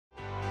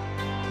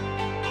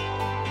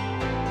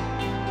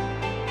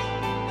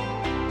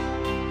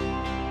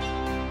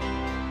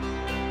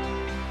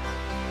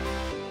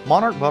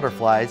Monarch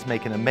butterflies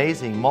make an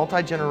amazing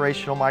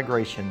multi-generational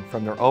migration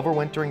from their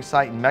overwintering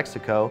site in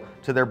Mexico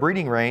to their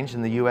breeding range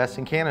in the US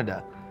and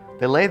Canada.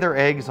 They lay their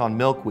eggs on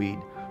milkweed,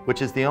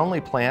 which is the only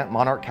plant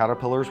monarch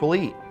caterpillars will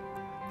eat.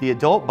 The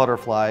adult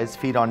butterflies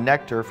feed on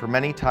nectar for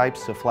many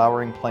types of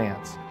flowering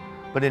plants,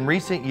 but in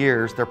recent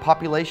years their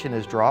population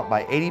has dropped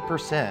by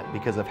 80%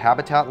 because of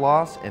habitat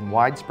loss and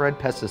widespread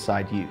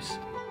pesticide use.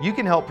 You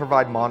can help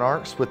provide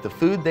monarchs with the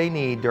food they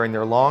need during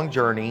their long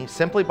journey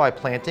simply by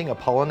planting a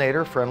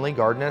pollinator-friendly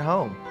garden at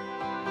home.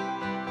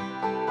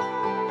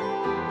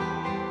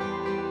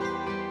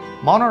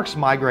 Monarchs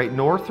migrate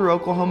north through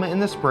Oklahoma in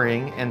the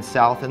spring and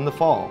south in the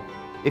fall.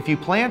 If you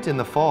plant in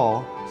the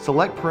fall,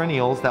 select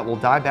perennials that will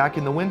die back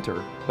in the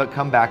winter, but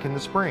come back in the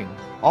spring.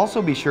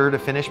 Also be sure to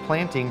finish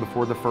planting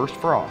before the first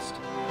frost.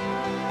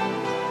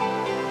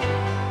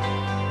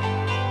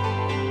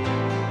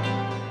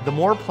 The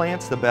more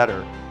plants, the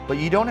better, but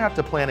you don't have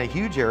to plant a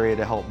huge area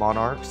to help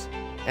monarchs.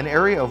 An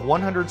area of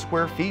 100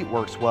 square feet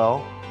works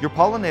well. Your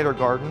pollinator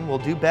garden will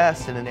do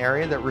best in an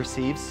area that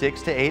receives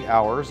 6 to 8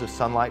 hours of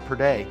sunlight per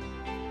day.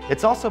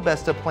 It's also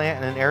best to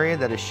plant in an area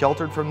that is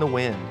sheltered from the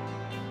wind.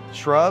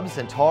 Shrubs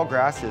and tall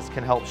grasses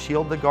can help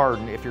shield the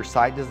garden if your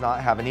site does not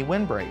have any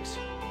windbreaks.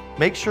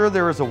 Make sure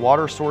there is a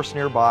water source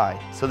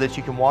nearby so that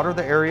you can water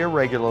the area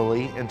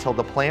regularly until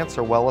the plants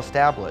are well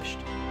established.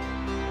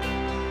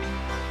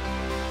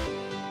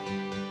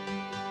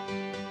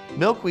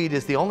 Milkweed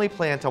is the only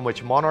plant on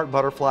which monarch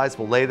butterflies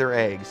will lay their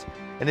eggs,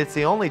 and it's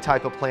the only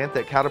type of plant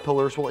that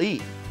caterpillars will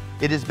eat.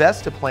 It is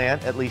best to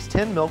plant at least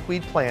 10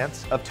 milkweed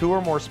plants of 2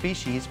 or more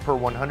species per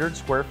 100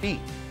 square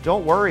feet.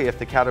 Don't worry if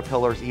the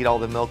caterpillars eat all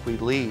the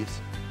milkweed leaves.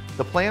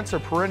 The plants are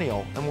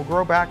perennial and will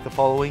grow back the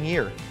following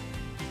year.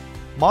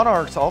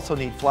 Monarchs also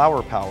need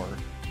flower power.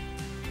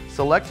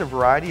 Select a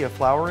variety of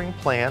flowering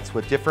plants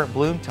with different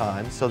bloom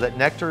times so that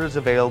nectar is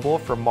available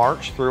from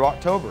March through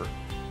October.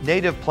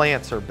 Native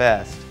plants are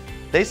best.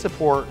 They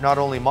support not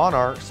only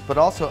monarchs, but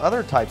also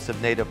other types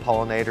of native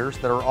pollinators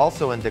that are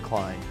also in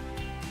decline.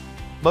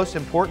 Most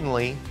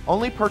importantly,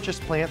 only purchase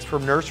plants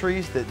from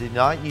nurseries that do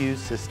not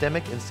use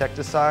systemic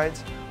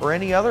insecticides or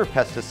any other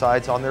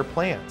pesticides on their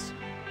plants.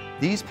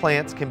 These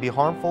plants can be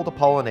harmful to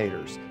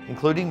pollinators,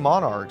 including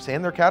monarchs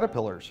and their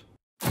caterpillars.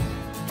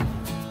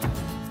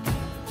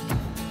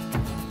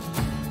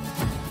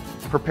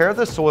 Prepare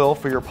the soil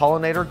for your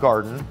pollinator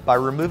garden by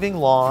removing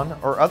lawn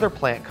or other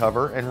plant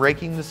cover and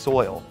raking the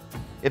soil.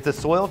 If the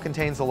soil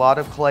contains a lot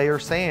of clay or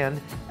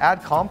sand,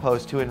 add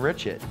compost to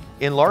enrich it.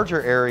 In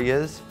larger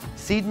areas,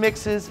 seed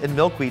mixes and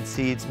milkweed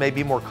seeds may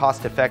be more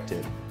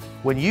cost-effective.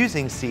 When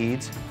using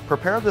seeds,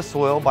 prepare the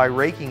soil by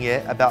raking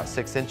it about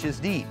 6 inches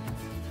deep.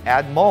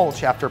 Add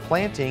mulch after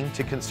planting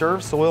to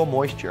conserve soil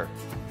moisture.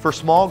 For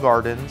small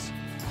gardens,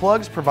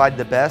 plugs provide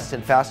the best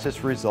and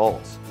fastest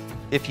results.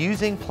 If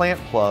using plant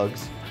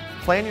plugs,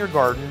 plan your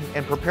garden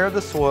and prepare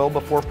the soil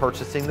before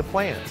purchasing the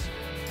plants.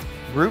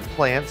 Group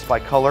plants by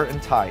color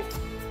and type.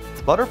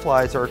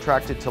 Butterflies are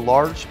attracted to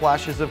large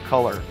splashes of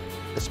color,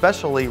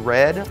 especially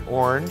red,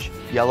 orange,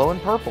 yellow,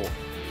 and purple.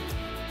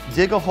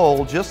 Dig a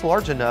hole just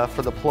large enough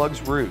for the plug's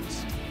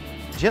roots.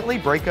 Gently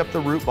break up the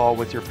root ball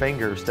with your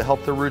fingers to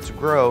help the roots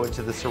grow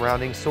into the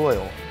surrounding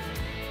soil.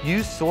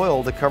 Use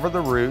soil to cover the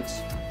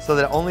roots so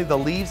that only the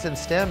leaves and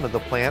stem of the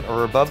plant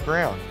are above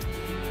ground.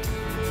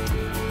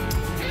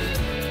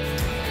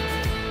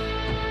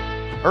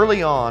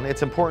 Early on,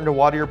 it's important to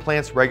water your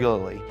plants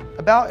regularly,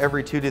 about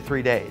every 2 to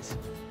 3 days.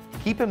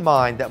 Keep in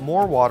mind that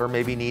more water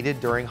may be needed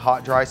during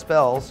hot, dry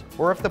spells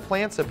or if the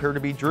plants appear to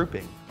be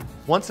drooping.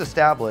 Once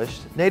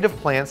established, native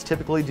plants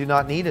typically do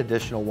not need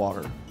additional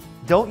water.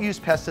 Don't use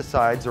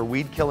pesticides or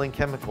weed-killing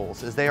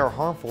chemicals as they are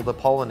harmful to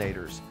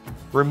pollinators.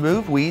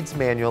 Remove weeds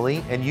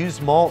manually and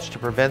use mulch to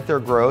prevent their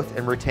growth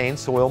and retain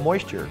soil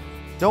moisture.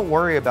 Don't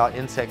worry about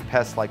insect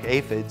pests like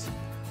aphids.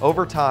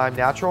 Over time,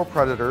 natural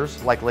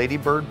predators like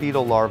ladybird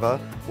beetle larvae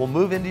will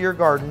move into your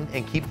garden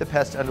and keep the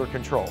pest under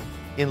control.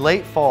 In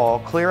late fall,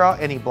 clear out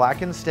any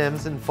blackened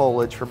stems and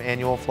foliage from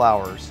annual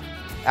flowers.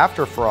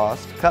 After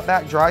frost, cut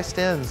back dry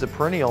stems of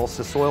perennials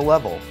to soil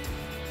level.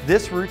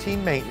 This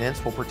routine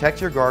maintenance will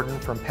protect your garden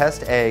from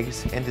pest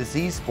eggs and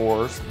disease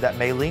spores that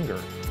may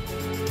linger.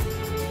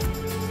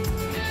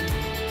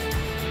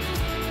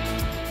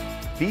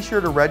 Be sure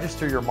to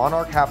register your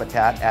monarch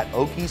habitat at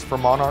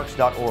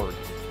okiesformonarchs.org.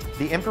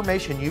 The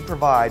information you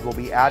provide will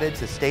be added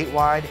to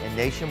statewide and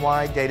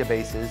nationwide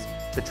databases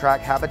to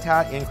track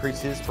habitat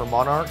increases for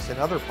monarchs and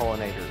other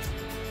pollinators.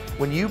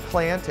 When you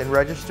plant and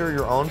register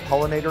your own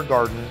pollinator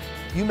garden,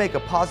 you make a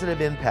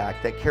positive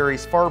impact that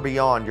carries far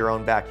beyond your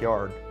own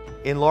backyard.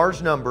 In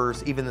large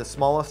numbers, even the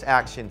smallest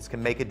actions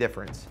can make a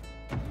difference.